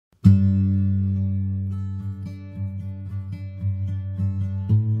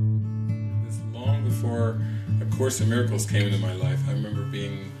Course in Miracles came into my life, I remember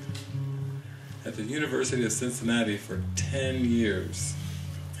being at the University of Cincinnati for 10 years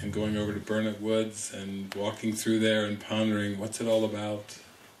and going over to Burnet Woods and walking through there and pondering, what's it all about?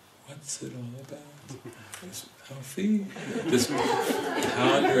 What's it all about? This Alphie? Just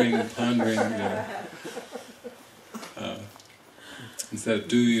pondering, instead of,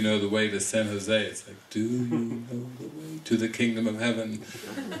 do you know the way to San Jose? It's like, do you know the way to the kingdom of heaven?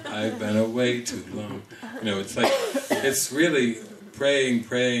 I've been away too long. It's like, it's really praying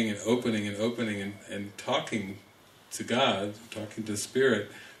and opening and talking to God, talking to Spirit,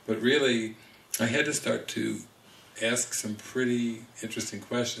 but really I had to start to ask some pretty interesting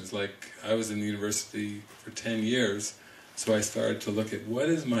questions. Like, I was in the university for 10 years, so I started to look at what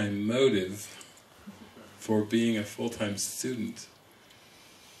is my motive for being a full-time student?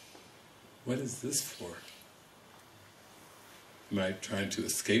 What is this for? Am I trying to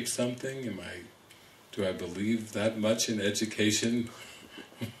escape something? Do I believe that much in education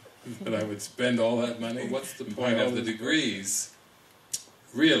that I would spend all that money? What's the point of the degrees?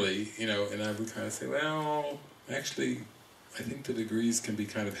 Really, and I would kind of say, well, actually, I think the degrees can be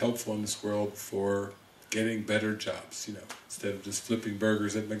kind of helpful in this world for getting better jobs, instead of just flipping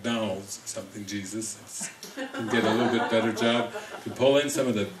burgers at McDonald's or something, Jesus. You can get a little bit better job, to pull in some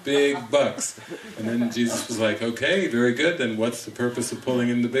of the big bucks. And then Jesus was like, okay, very good, then what's the purpose of pulling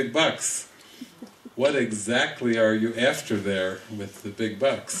in the big bucks? What exactly are you after there with the big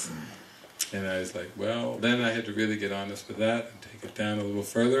bucks? And I was like, well, then I had to really get honest with that and take it down a little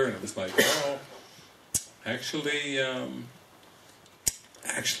further, and it was like, well, actually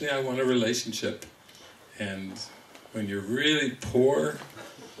I want a relationship. And when you're really poor,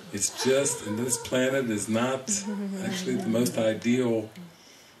 it's just, and this planet is not actually the most ideal,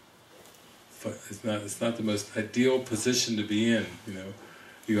 it's not the most ideal position to be in,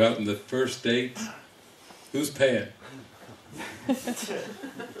 You go out on the first date, who's paying?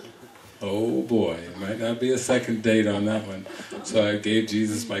 Oh boy, it might not be a second date on that one. So I gave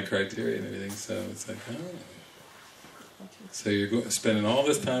Jesus my criteria and everything, so it's like, oh. So you're spending all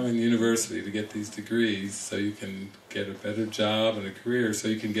this time in university to get these degrees so you can get a better job and a career, so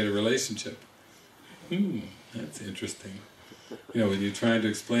you can get a relationship. That's interesting. When you're trying to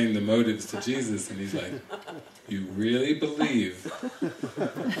explain the motives to Jesus, and he's like, you really believe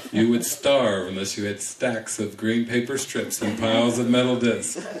you would starve unless you had stacks of green paper strips and piles of metal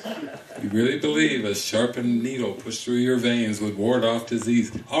discs? You really believe a sharpened needle pushed through your veins would ward off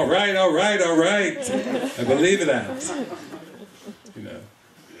disease? All right, I believe that.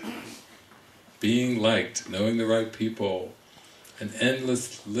 Being liked, knowing the right people, an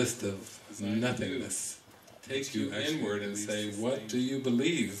endless list of nothingness. Take you inward and say, what do you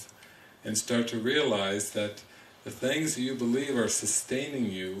believe? And start to realize that the things that you believe are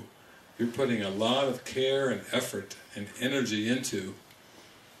sustaining you, you're putting a lot of care and effort and energy into,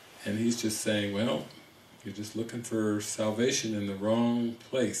 and he's just saying, well, you're just looking for salvation in the wrong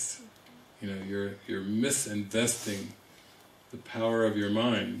place. You're misinvesting the power of your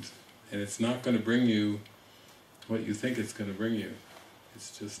mind, and it's not going to bring you what you think it's going to bring you.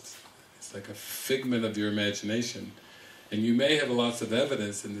 It's like a figment of your imagination. And you may have lots of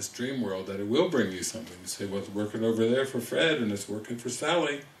evidence in this dream world that it will bring you something. You say, well, it's working over there for Fred, and it's working for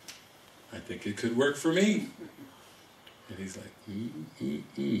Sally. I think it could work for me. And he's like,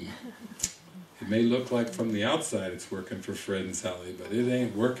 It may look like from the outside it's working for Fred and Sally, but it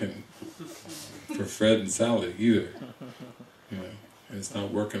ain't working for Fred and Sally either. And it's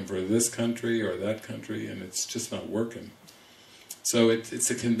not working for this country or that country, and it's just not working. So it's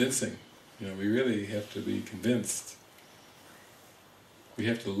a convincing. We really have to be convinced. We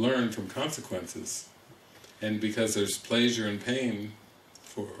have to learn from consequences. And because there's pleasure and pain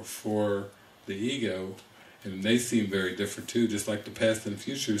for the ego, and they seem very different too, just like the past and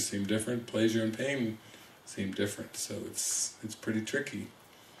future seem different, pleasure and pain seem different. So it's pretty tricky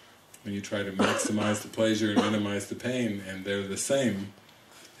when you try to maximize the pleasure and minimize the pain, and they're the same.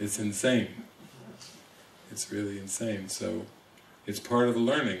 It's insane. It's really insane. So it's part of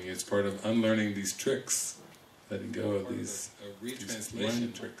learning. It's part of unlearning these tricks, letting go of these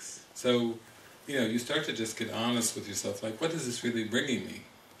retranslation tricks. So, you start to just get honest with yourself, like, what is this really bringing me?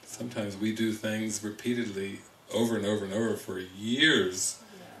 Sometimes we do things repeatedly over and over and over for years,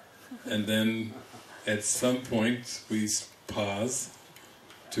 and then at some point we pause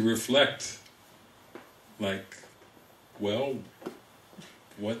to reflect, like, well,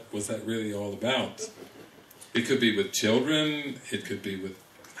 what was that really all about? It could be with children, it could be with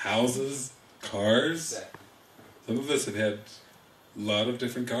houses, cars. Some of us have had a lot of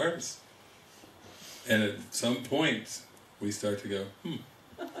different cars. And at some point we start to go,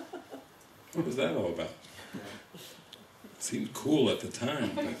 what was that all about? It seemed cool at the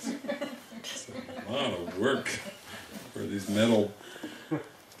time, but it's a lot of work for these metal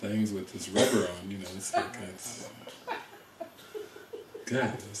things with this rubber on, you know, it's like, it's,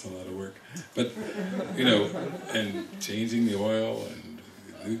 God, that's a lot of work. But, you know, and changing the oil and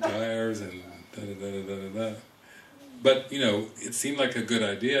new tires and da-da-da-da-da-da. But, you know, it seemed like a good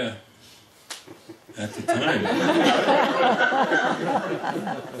idea at the time.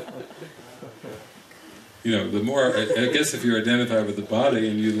 You know, the more, I guess if you're identified with the body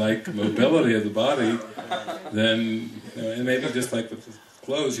and you like mobility of the body, then, you know, and maybe just like with the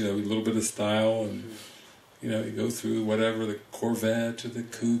clothes, you know, a little bit of style, and, you know, you go through whatever, the Corvette or the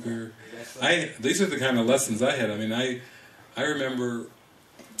Cougar. These are the kind of lessons I had. I mean, I remember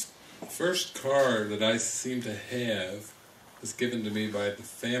the first car that I seemed to have was given to me by the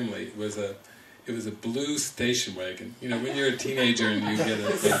family. It was a blue station wagon. You know, when you're a teenager and you get a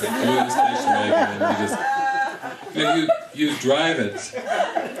blue station wagon and you just, you know, you drive it,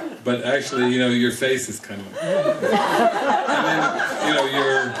 but actually, you know, your face is kind of, and then, you know,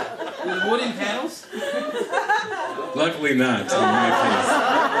 you're... With wooden panels? Luckily not, in my case.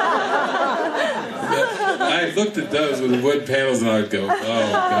 I looked at those with the wood panels and I would go, oh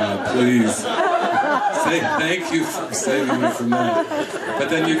God, please. Say thank you for saving me from that. But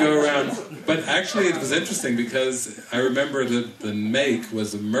then you go around. But actually it was interesting because I remember that the make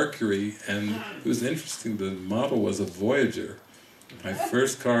was a Mercury, and it was interesting, the model was a Voyager. My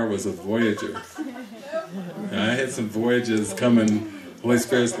first car was a Voyager. And I had some Voyages coming. Holy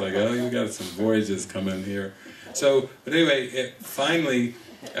Spirit's like, oh, you got some Voyages coming here. So, but anyway, it finally,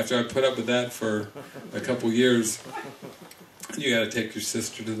 after I put up with that for a couple years, you got to take your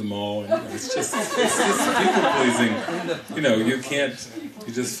sister to the mall, and you know, it's just people pleasing. You know, you can't.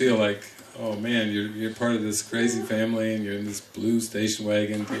 You just feel like, oh man, you're part of this crazy family, and you're in this blue station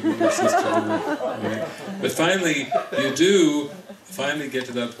wagon taking your sister to the. You know. But finally, you do finally get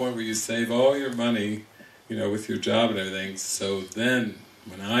to that point where you save all your money, you know, with your job and everything. So then,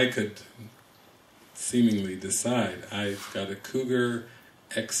 when I could seemingly decide, I got a Cougar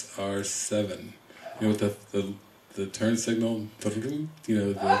XR7. You know, with the turn signal, you know,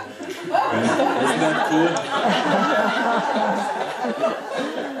 isn't that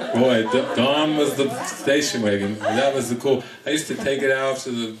cool? Boy, Dawn was the station wagon. That was the cool. I used to take it out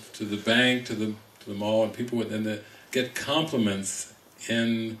to the bank, to the mall, and people would then get compliments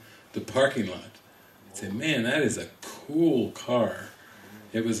in the parking lot. I'd say, man, that is a cool car.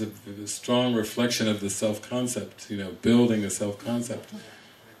 It was a strong reflection of the self-concept, you know, building a self-concept.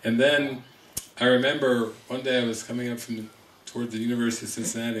 And then I remember one day I was coming up toward the University of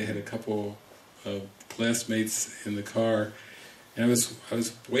Cincinnati. I had a couple of classmates in the car, and I was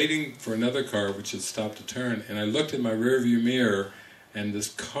waiting for another car which had stopped to turn, and I looked in my rearview mirror, and this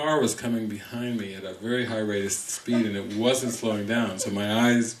car was coming behind me at a very high rate of speed, and it wasn't slowing down. So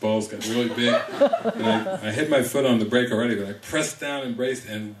my balls got really big, and I had my foot on the brake already, but I pressed down and braced,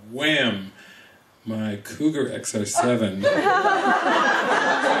 and wham! My Cougar XR7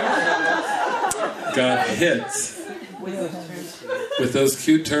 got hit with those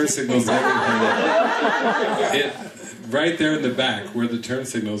cute turn signals and everything. Right there in the back, where the turn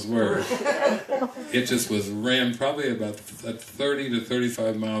signals were, it just was rammed probably about at 30 to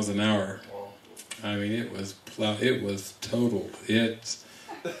 35 miles an hour. I mean, it was totaled. It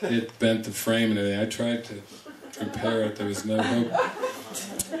bent the frame and everything. I tried to repair it. There was no hope.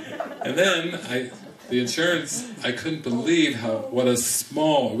 And then the insurance, I couldn't believe what a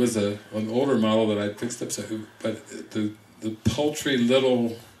small, it was an older model that I fixed up, but the paltry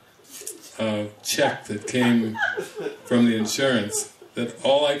little check that came from the insurance, that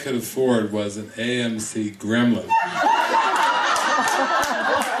all I could afford was an AMC Gremlin.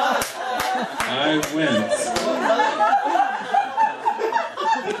 I went,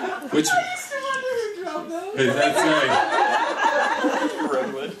 that's right.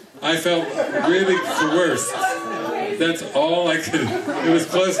 I felt really coerced. That's all I could. It was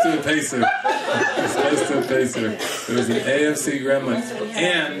close to a Pacer. It was close to a Pacer. It was an AMC Gremlin,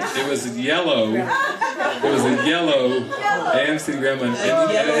 and it was yellow. It was a yellow AMC Gremlin,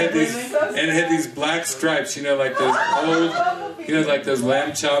 and it had these black stripes. You know, like those old, you know, like those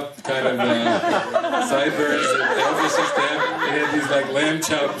lamb chop kind of sideburns that Elvis used to have. It had these like lamb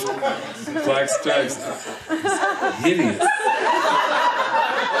chopped black stripes. It was hideous.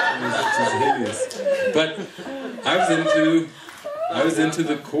 It was hideous. But I was into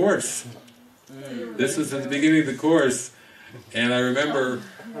the course. This was at the beginning of the course, and I remember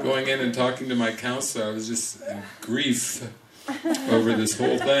going in and talking to my counselor. I was just in grief over this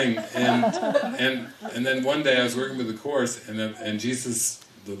whole thing, and then one day I was working with the course, and Jesus,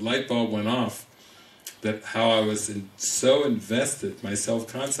 the light bulb went off, that how I was so invested, my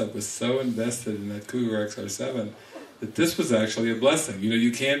self-concept was so invested in that Cougar XR7, that this was actually a blessing. You know,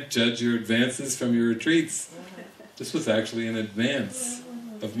 you can't judge your advances from your retreats. This was actually an advance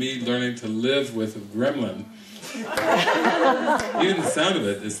of me learning to live with a gremlin. Even the sound of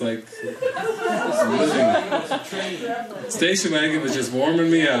it is like living. Station wagon was just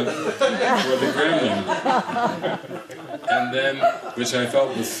warming me up for the gremlin, and then which I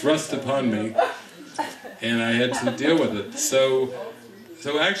felt was thrust upon me, and I had to deal with it. So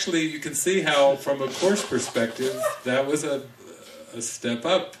actually, you can see how, from a course perspective, that was a step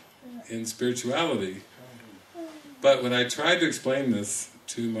up in spirituality. But when I tried to explain this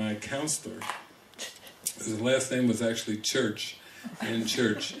to my counselor, his last name was actually Church, in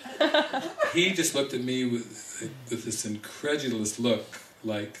church, he just looked at me with this incredulous look,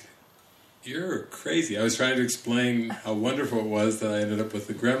 like, you're crazy. I was trying to explain how wonderful it was that I ended up with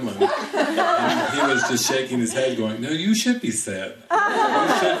the gremlin, and he was just shaking his head going, no, you should be sad.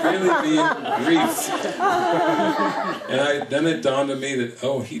 You should really be in grief. And then it dawned on me that,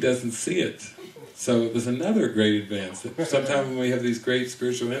 oh, he doesn't see it. So it was another great advance. Sometimes when we have these great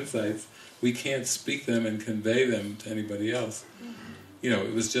spiritual insights, we can't speak them and convey them to anybody else. You know,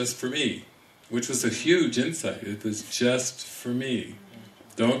 it was just for me, which was a huge insight. It was just for me.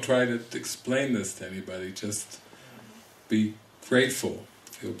 Don't try to explain this to anybody, just be grateful,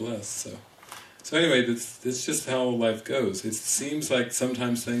 feel blessed. So anyway, that's just how life goes. It seems like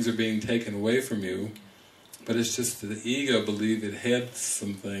sometimes things are being taken away from you, but it's just that the ego believed it had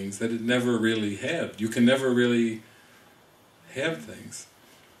some things that it never really had. You can never really have things.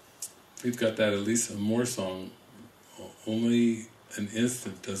 We've got that Elisa Moore song, only an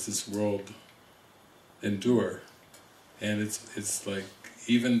instant does this world endure. And it's like,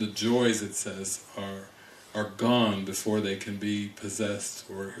 even the joys, it says, are gone before they can be possessed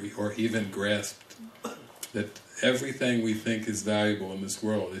or even grasped. That everything we think is valuable in this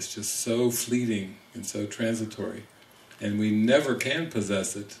world is just so fleeting and so transitory. And we never can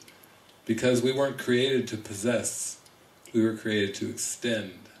possess it, because we weren't created to possess. We were created to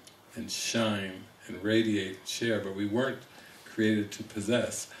extend and shine and radiate and share, but we weren't created to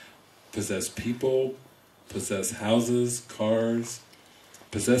possess. Possess people, possess houses, cars,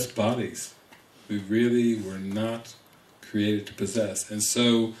 possess bodies. We really were not created to possess. And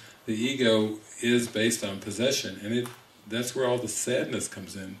so the ego is based on possession, and that's where all the sadness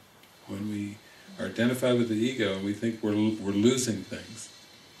comes in, when we are identified with the ego and we think we're losing things.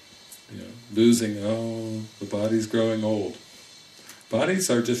 You know, losing, oh, the body's growing old. Bodies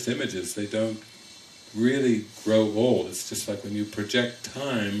are just images, they don't really grow old. It's just like when you project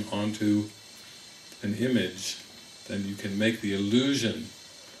time onto an image, then you can make the illusion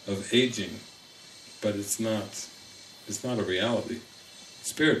of aging, but it's not a reality.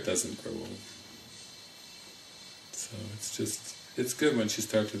 Spirit doesn't grow old. So it's good once you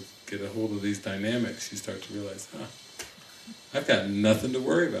start to get a hold of these dynamics, you start to realize, I've got nothing to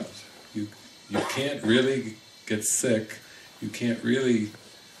worry about. You can't really get sick, you can't really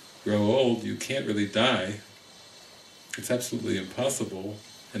grow old, you can't really die. It's absolutely impossible,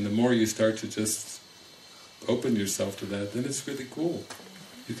 and the more you start to just open yourself to that, then it's really cool.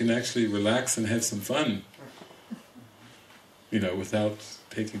 You can actually relax and have some fun, you know, without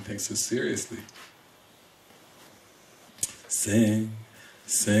taking things so seriously. Sing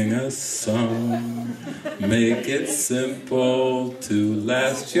a song, make it simple to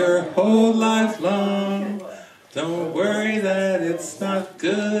last your whole life long. Don't worry that it's not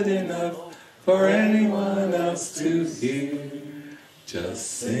good enough for anyone else to hear. Just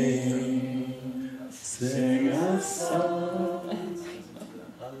sing a song.